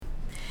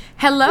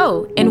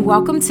Hello, and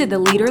welcome to the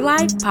Leader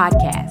Life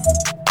Podcast.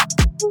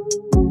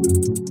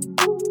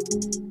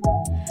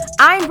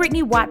 I'm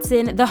Brittany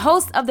Watson, the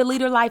host of the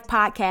Leader Life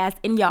Podcast,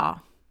 and y'all,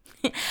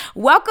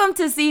 welcome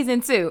to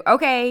season 2,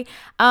 okay?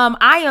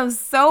 I am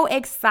so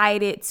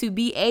excited to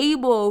be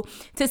able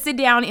to sit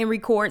down and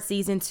record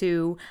season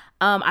 2.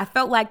 I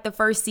felt like the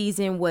first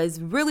season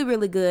was really,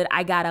 really good.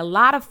 I got a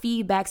lot of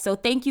feedback. So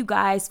thank you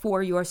guys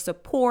for your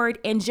support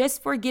and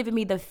just for giving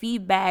me the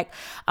feedback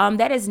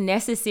that is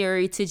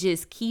necessary to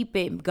just keep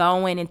it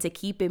going and to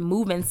keep it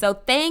moving. So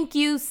thank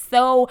you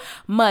so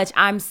much.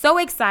 I'm so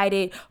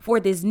excited for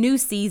this new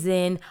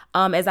season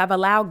as I've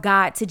allowed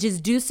God to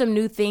just do some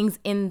new things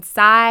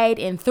inside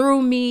and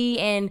through me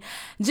and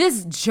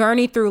just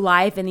journey through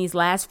life in these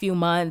last few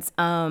months.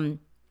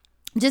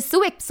 Just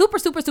super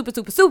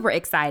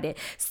excited.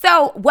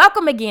 So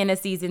welcome again to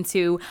season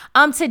 2.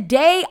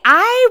 Today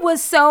I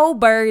was so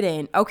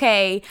burdened.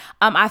 Okay.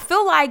 I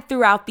feel like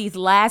throughout these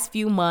last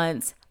few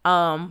months,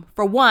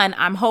 for one,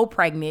 I'm whole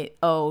pregnant.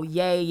 Oh,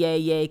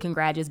 yay.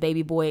 Congrats,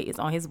 baby boy is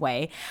on his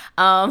way.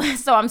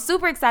 So I'm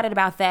super excited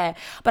about that.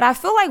 But I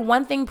feel like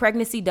one thing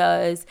pregnancy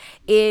does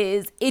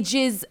is it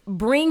just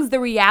brings the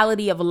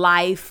reality of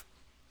life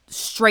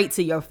straight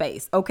to your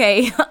face.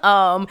 Okay.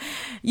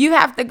 You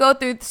have to go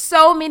through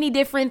so many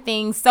different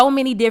things, so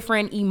many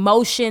different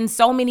emotions,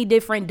 so many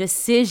different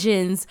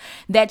decisions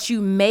that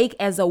you make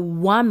as a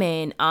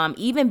woman.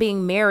 Even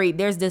being married,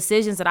 there's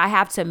decisions that I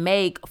have to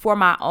make for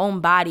my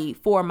own body,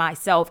 for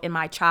myself and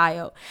my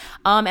child.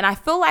 And I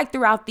feel like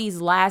throughout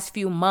these last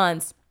few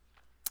months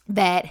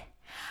that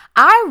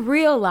I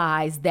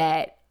realized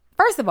that,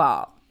 first of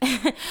all,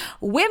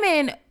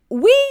 women,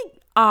 we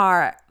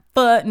are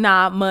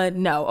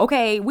phenomenal.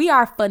 Okay. We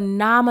are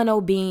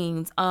phenomenal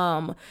beings.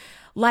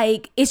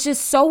 Like, it's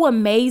just so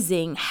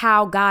amazing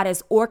how God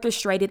has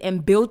orchestrated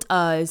and built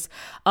us,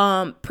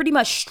 pretty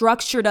much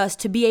structured us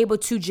to be able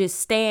to just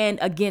stand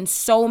against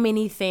so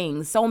many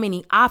things, so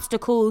many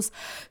obstacles,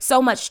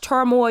 so much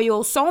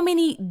turmoil, so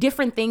many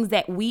different things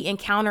that we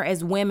encounter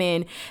as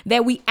women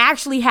that we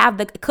actually have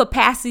the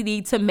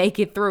capacity to make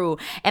it through.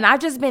 And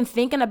I've just been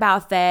thinking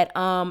about that,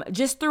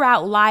 just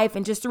throughout life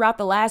and just throughout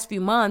the last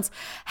few months,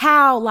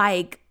 how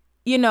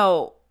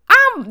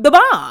I'm the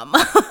bomb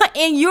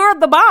and you're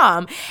the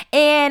bomb.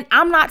 And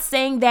I'm not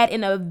saying that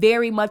in a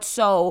very much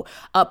so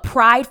a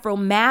prideful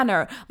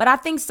manner, but I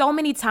think so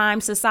many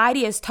times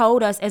society has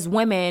told us as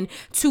women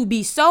to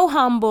be so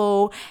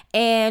humble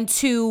and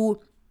to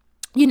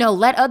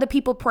let other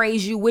people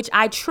praise you, which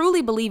I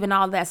truly believe in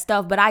all that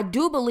stuff. But I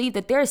do believe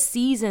that there's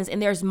seasons and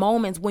there's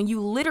moments when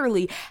you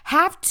literally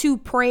have to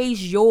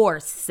praise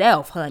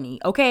yourself,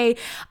 honey. Okay.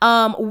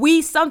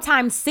 We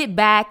sometimes sit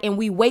back and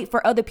we wait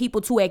for other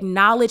people to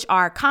acknowledge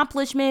our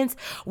accomplishments.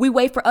 We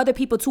wait for other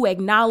people to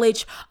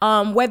acknowledge,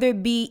 whether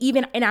it be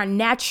even in our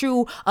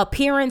natural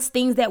appearance,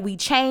 things that we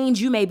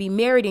change. You may be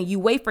married and you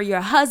wait for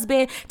your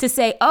husband to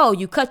say, oh,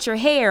 you cut your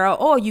hair, or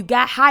oh, you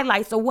got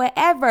highlights or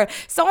whatever.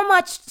 So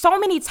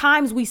many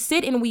times we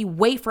sit and we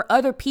wait for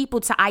other people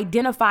to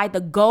identify the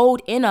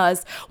gold in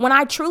us, when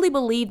I truly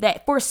believe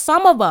that for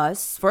some,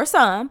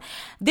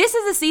 this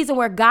is a season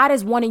where God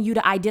is wanting you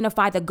to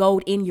identify the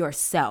gold in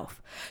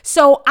yourself.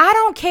 So I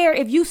don't care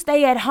if you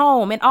stay at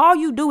home and all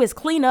you do is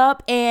clean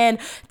up and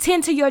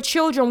tend to your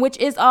children, which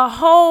is a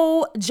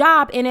whole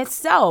job in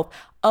itself.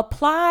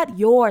 Applaud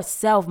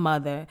yourself,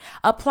 mother.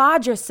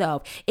 Applaud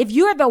yourself. If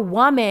you're the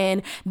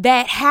woman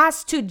that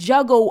has to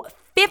juggle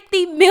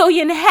 50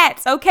 million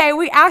hats, okay?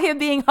 We out here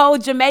being whole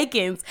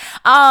Jamaicans.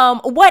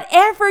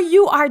 Whatever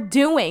you are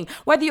doing,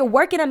 whether you're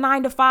working a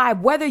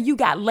 9-to-5, whether you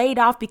got laid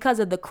off because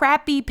of the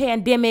crappy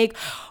pandemic,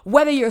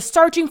 whether you're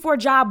searching for a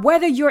job,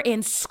 whether you're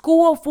in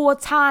school full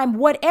time,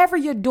 whatever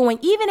you're doing,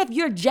 even if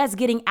you're just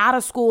getting out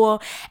of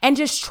school and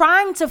just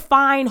trying to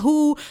find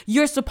who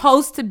you're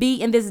supposed to be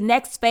in this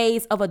next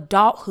phase of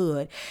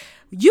adulthood,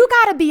 you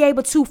got to be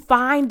able to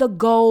find the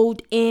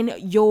gold in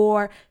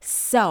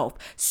yourself.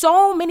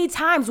 So many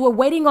times we're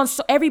waiting on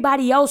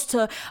everybody else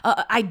to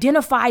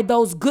identify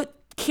those good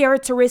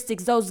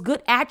characteristics, those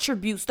good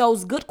attributes,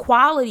 those good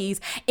qualities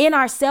in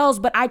ourselves.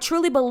 But I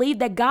truly believe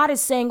that God is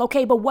saying,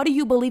 okay, but what do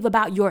you believe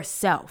about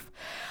yourself?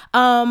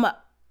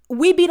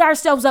 We beat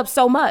ourselves up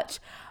so much.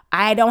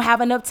 I don't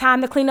have enough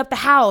time to clean up the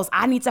house.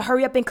 I need to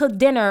hurry up and cook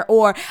dinner,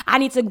 or I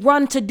need to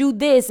run to do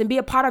this and be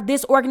a part of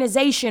this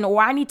organization,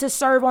 or I need to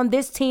serve on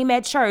this team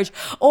at church,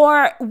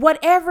 or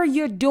whatever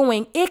you're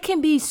doing. It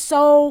can be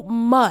so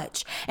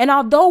much. And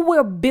although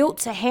we're built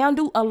to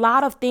handle a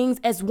lot of things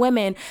as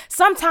women,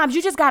 sometimes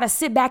you just got to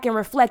sit back and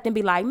reflect and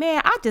be like,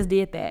 man, I just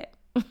did that.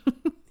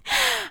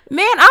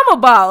 Man, I'm a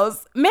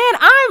boss. Man,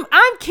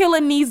 I'm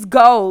killing these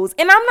goals.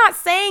 And I'm not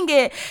saying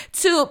it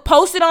to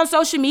post it on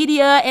social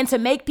media and to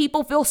make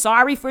people feel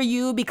sorry for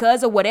you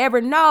because of whatever.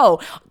 No,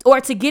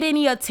 or to get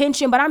any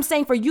attention. But I'm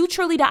saying for you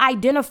truly to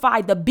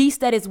identify the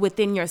beast that is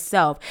within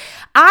yourself.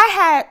 I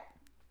had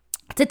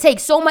to take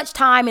so much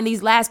time in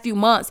these last few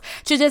months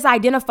to just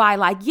identify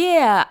like,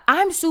 yeah,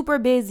 I'm super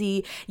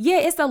busy. Yeah,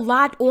 it's a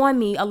lot on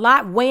me, a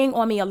lot weighing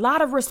on me, a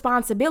lot of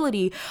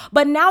responsibility.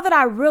 But now that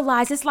I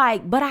realize, it's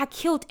like, but I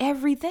killed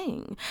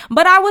everything.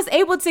 But I was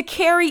able to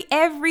carry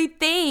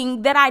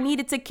everything that I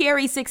needed to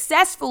carry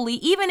successfully,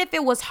 even if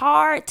it was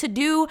hard to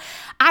do.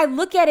 I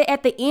look at it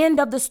at the end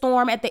of the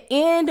storm, at the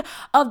end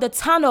of the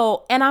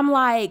tunnel, and I'm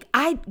like,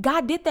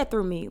 God did that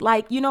through me.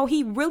 Like,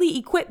 he really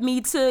equipped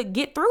me to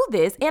get through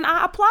this, and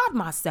I applaud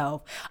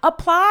myself.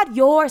 Applaud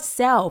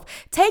yourself.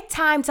 Take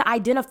time to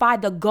identify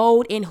the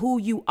gold in who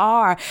you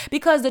are,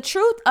 because the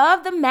truth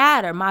of the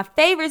matter, my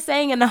favorite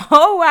saying in the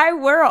whole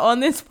wide world on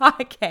this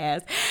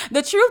podcast,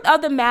 the truth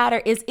of the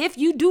matter is, if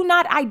you do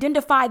not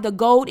identify the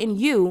gold in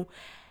you,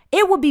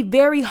 it will be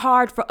very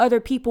hard for other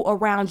people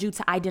around you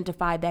to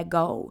identify that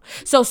gold.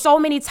 So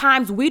many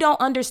times we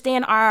don't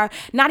understand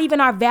not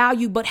even our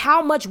value, but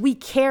how much we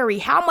carry,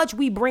 how much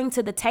we bring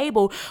to the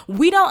table.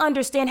 We don't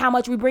understand how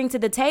much we bring to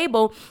the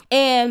table,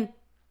 and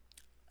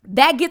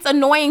that gets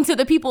annoying to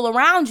the people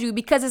around you,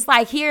 because it's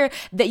like here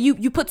that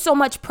you put so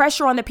much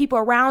pressure on the people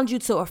around you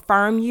to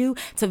affirm you,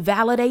 to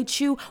validate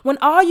you, when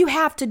all you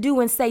have to do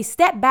and say,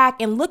 step back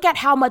and look at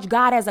how much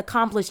God has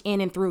accomplished in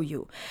and through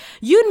you.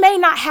 You may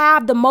not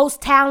have the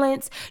most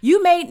talents.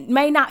 You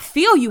may not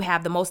feel you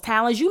have the most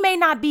talents. You may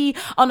not be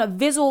on a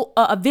visible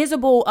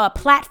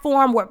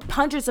platform where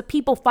hundreds of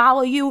people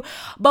follow you.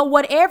 But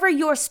whatever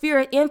your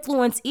spirit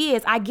influence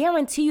is, I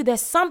guarantee you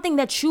there's something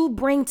that you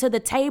bring to the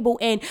table,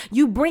 and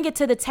you bring it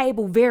to the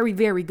table very,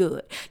 very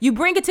good. You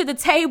bring it to the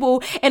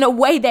table in a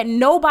way that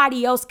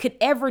nobody else could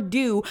ever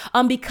do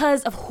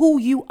because of who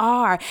you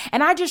are.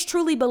 And I just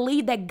truly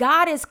believe that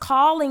God is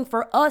calling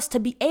for us to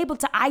be able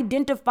to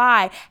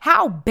identify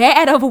how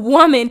bad of a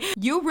woman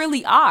you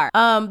really are,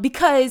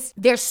 because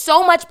there's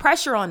so much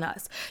pressure on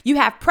us. You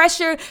have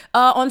pressure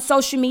on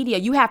social media.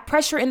 You have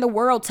pressure in the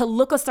world to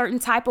look a certain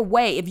type of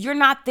way. If you're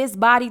not this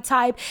body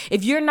type,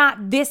 if you're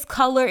not this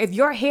color, if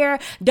your hair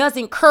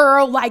doesn't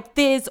curl like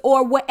this,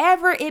 or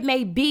whatever it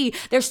may be,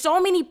 there's so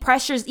many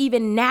pressures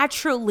even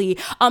naturally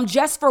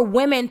just for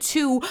women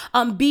to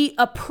be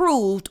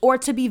approved or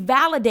to be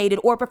validated,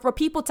 or for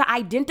people to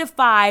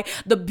identify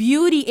the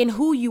beauty in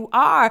who you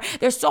are.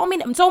 There's so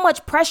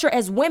much pressure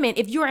as women,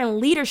 if you're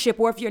in leadership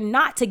or if you're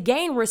not, to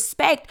gain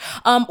respect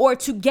or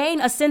to gain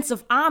a sense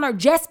of honor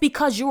just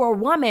because you're a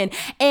woman.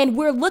 And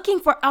we're looking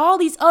for all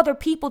these other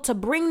people to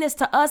bring this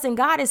to us, and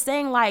God is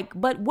saying like,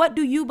 but what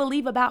do you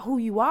believe about who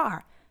you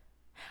are?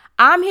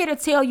 I'm here to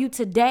tell you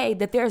today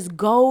that there's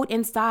gold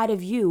inside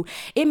of you.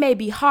 It may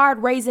be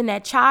hard raising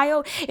that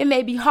child. It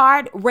may be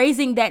hard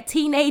raising that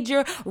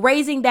teenager,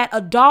 raising that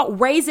adult,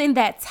 raising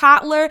that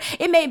toddler.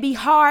 It may be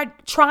hard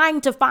trying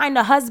to find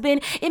a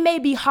husband. It may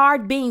be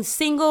hard being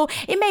single.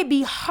 It may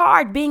be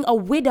hard being a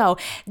widow.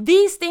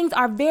 These things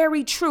are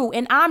very true.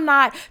 And I'm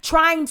not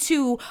trying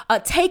to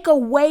take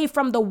away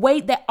from the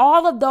weight that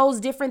all of those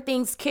different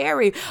things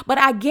carry. But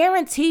I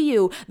guarantee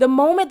you, the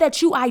moment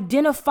that you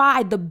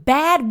identify the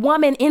bad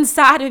woman inside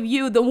of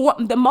you,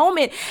 the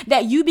moment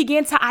that you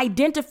begin to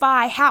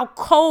identify how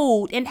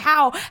cold and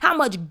how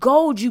much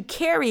gold you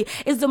carry,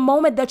 is the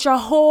moment that your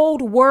whole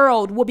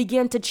world will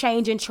begin to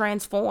change and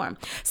transform.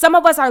 Some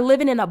of us are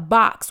living in a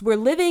box. We're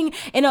living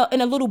in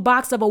a little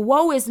box of a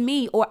woe is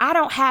me, or I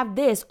don't have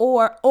this,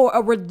 or a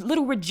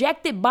little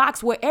rejected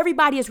box where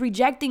everybody is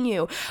rejecting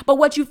you. But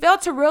what you fail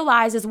to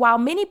realize is, while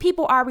many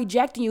people are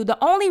rejecting you,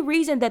 the only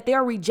reason that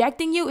they're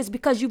rejecting you is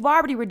because you've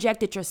already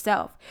rejected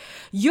yourself.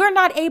 You're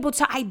not able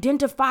to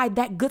identify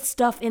that good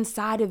stuff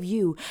inside of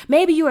you.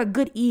 Maybe you're a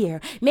good ear.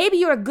 Maybe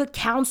you're a good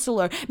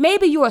counselor.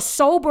 Maybe you're a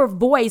sober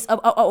voice,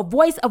 a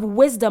voice of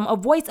wisdom, a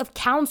voice of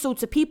counsel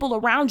to people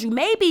around you.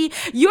 Maybe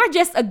you're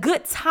just a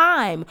good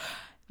time.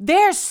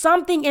 There's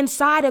something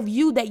inside of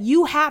you that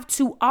you have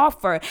to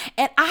offer.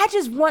 And I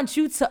just want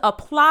you to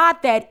applaud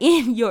that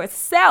in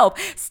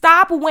yourself.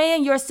 Stop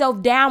weighing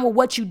yourself down with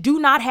what you do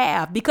not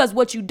have, because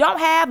what you don't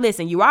have,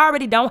 listen, you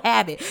already don't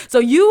have it. So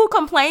you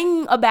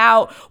complaining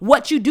about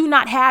what you do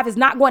not have is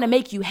not going to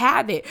make you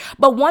have it.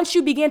 But once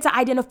you begin to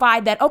identify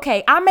that,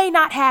 okay, I may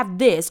not have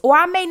this, or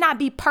I may not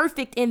be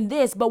perfect in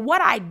this, but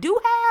what I do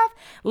have,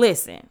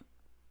 listen,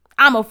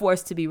 I'm a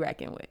force to be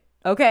reckoned with.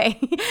 Okay,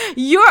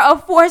 you're a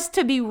force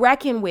to be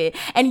reckoned with,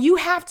 and you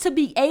have to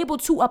be able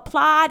to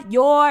applaud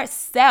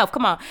yourself.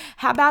 Come on.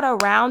 How about a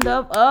round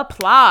of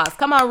applause?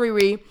 Come on,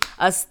 Riri.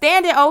 A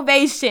standing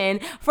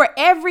ovation for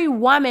every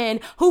woman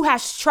who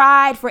has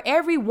tried, for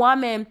every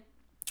woman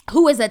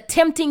who is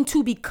attempting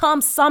to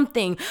become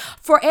something,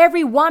 for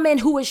every woman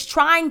who is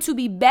trying to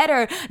be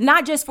better,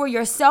 not just for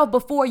yourself,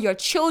 but for your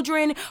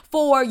children,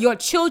 for your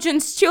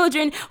children's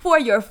children, for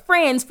your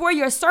friends, for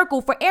your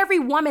circle, for every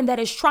woman that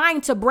is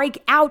trying to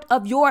break out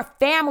of your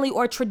family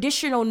or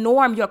traditional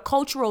norm, your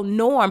cultural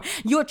norm.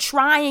 You're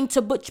trying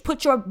to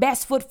put your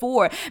best foot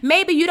forward.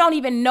 Maybe you don't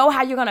even know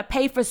how you're going to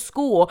pay for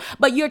school,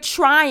 but you're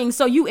trying.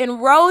 So you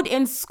enrolled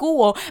in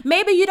school.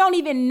 Maybe you don't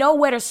even know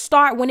where to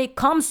start when it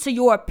comes to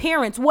your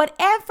appearance.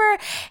 Whatever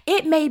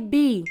it may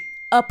be,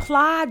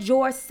 applaud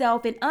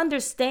yourself and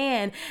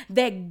understand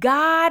that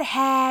God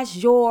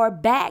has your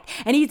back,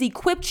 and he's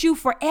equipped you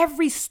for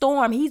every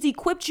storm. He's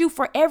equipped you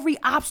for every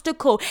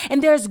obstacle,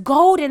 and there's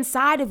gold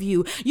inside of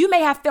you. You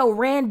may have felt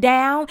ran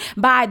down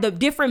by the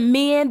different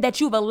men that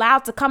you've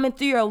allowed to come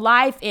into your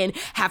life and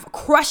have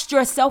crushed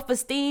your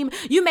self-esteem.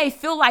 You may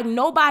feel like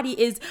nobody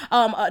is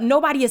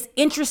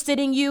interested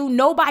in you.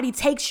 Nobody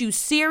takes you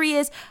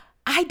serious.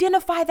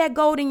 Identify that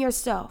gold in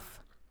yourself.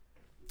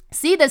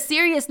 See the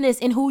seriousness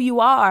in who you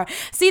are.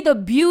 See the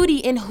beauty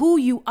in who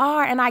you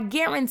are. And I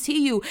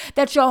guarantee you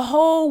that your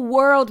whole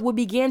world will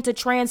begin to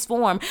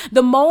transform.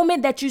 The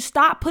moment that you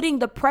stop putting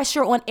the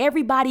pressure on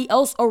everybody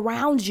else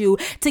around you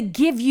to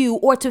give you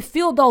or to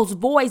fill those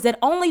voids that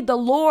only the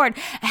Lord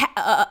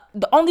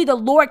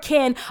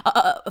can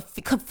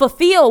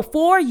fulfill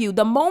for you.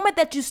 The moment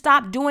that you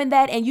stop doing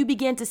that and you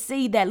begin to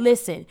see that,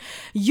 listen,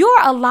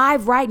 you're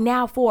alive right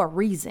now for a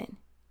reason.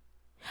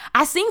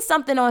 I seen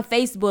something on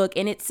Facebook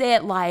and it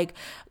said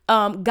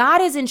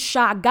God is in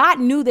shock. God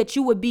knew that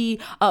you would be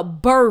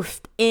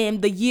birthed in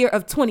the year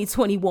of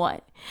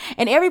 2021.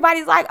 And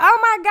everybody's like, oh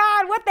my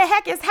God, what the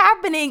heck is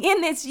happening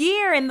in this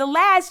year and the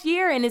last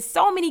year? And it's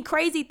so many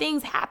crazy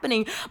things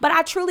happening. But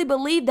I truly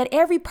believe that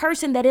every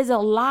person that is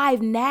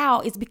alive now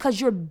is because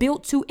you're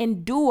built to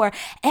endure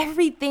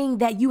everything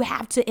that you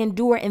have to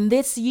endure in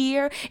this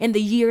year and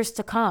the years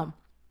to come.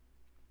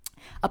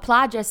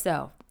 Applaud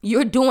yourself.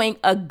 You're doing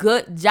a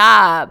good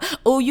job.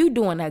 Oh, you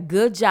doing a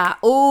good job.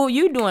 Oh,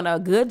 you doing a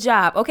good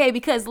job. Okay,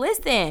 because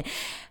listen,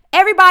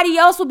 everybody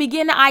else will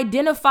begin to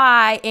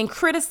identify and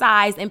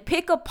criticize and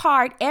pick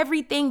apart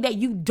everything that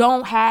you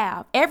don't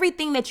have,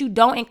 everything that you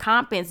don't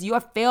encompass, your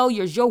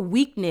failures, your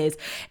weakness.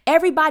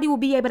 Everybody will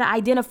be able to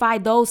identify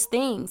those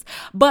things.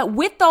 But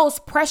with those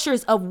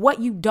pressures of what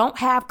you don't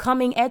have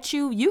coming at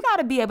you, you got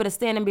to be able to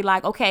stand and be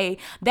like, okay,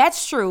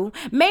 that's true.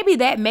 Maybe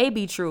that may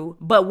be true.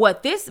 But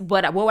what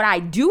I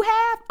do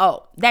have,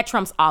 oh, that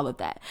trumps all of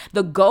that.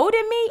 The gold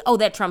in me, oh,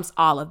 that trumps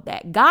all of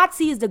that. God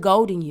sees the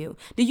gold in you.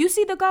 Do you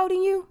see the gold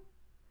in you?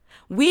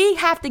 We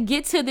have to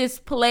get to this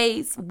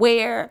place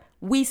where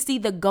we see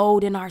the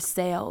gold in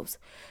ourselves.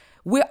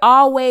 We're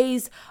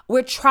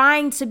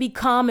trying to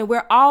become, and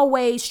we're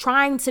always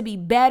trying to be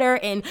better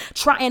and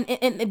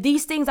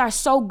these things are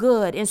so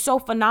good and so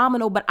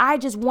phenomenal. But I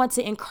just want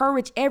to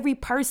encourage every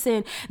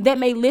person that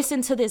may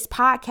listen to this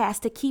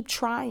podcast to keep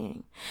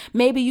trying.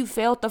 Maybe you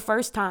failed the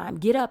first time.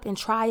 Get up and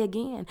try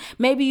again.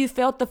 Maybe you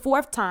failed the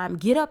fourth time.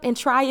 Get up and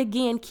try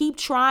again. Keep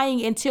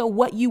trying until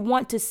what you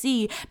want to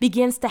see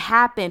begins to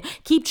happen.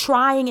 Keep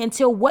trying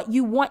until what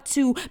you want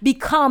to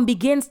become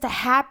begins to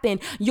happen.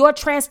 Your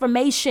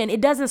transformation, it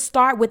doesn't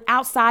start with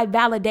outside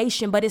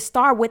validation, but it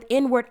starts with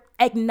inward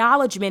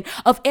acknowledgement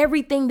of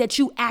everything that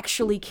you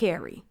actually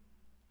carry.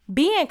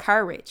 Be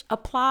encouraged.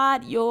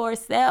 Applaud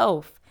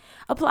yourself.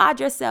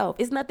 Applaud yourself.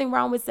 It's nothing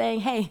wrong with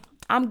saying, hey,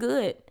 I'm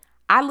good.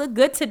 I look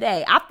good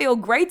today. I feel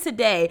great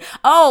today.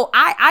 Oh,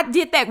 I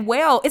did that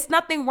well. It's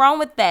nothing wrong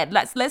with that.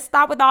 Let's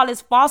stop with all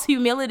this false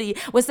humility.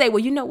 We'll say,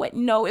 well, you know what?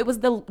 No, it was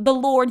the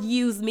Lord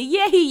used me.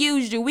 Yeah, he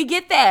used you. We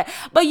get that.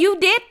 But you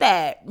did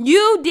that.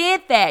 You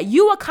did that.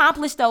 You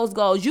accomplished those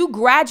goals. You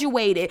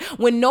graduated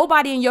when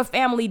nobody in your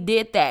family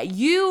did that.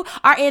 You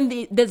are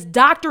in this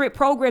doctorate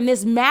program,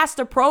 this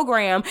master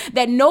program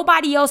that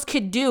nobody else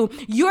could do.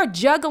 You're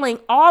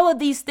juggling all of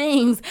these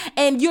things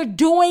and you're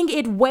doing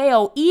it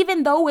well,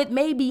 even though it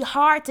may be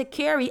hard to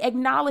carry.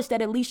 Acknowledge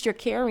that at least you're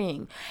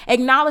carrying.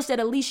 Acknowledge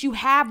that at least you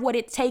have what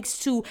it takes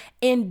to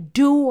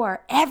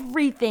endure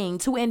everything,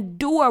 to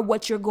endure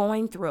what you're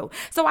going through.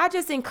 So I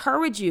just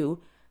encourage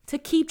you to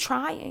keep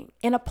trying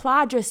and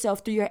applaud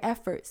yourself through your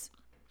efforts.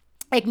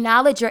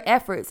 Acknowledge your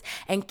efforts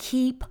and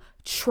keep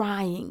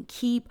trying.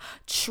 Keep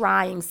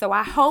trying. So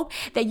I hope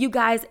that you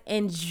guys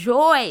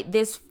enjoyed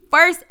this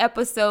first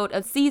episode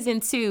of season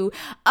 2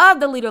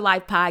 of the Leader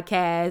Life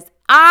podcast.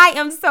 I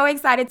am so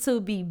excited to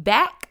be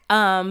back.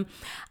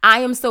 I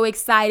am so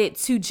excited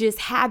to just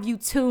have you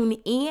tune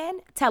in,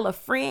 tell a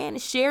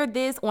friend, share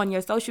this on your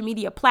social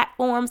media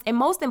platforms. And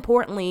most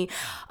importantly,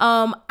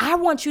 I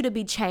want you to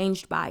be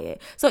changed by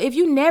it. So if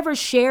you never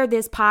share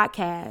this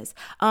podcast,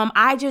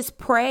 I just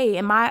pray,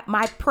 and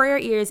my prayer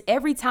is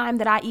every time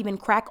that I even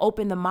crack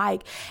open the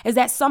mic is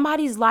that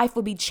somebody's life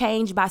will be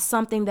changed by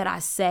something that I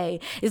say.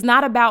 It's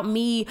not about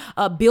me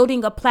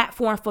building a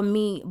platform for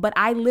me, but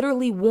I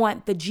literally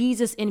want the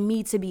Jesus in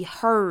me to be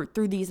heard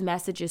through these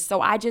messages.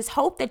 So I just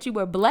hope that you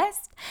were blessed.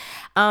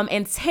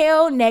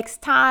 Until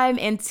next time,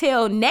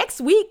 until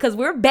next week, because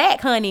we're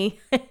back, honey.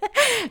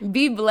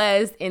 Be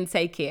blessed and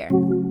take care.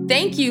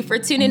 Thank you for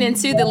tuning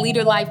into the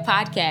Leader Life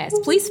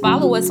podcast. Please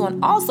follow us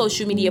on all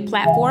social media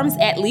platforms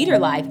at Leader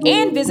Life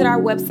and visit our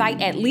website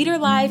at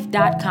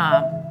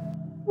leaderlife.com.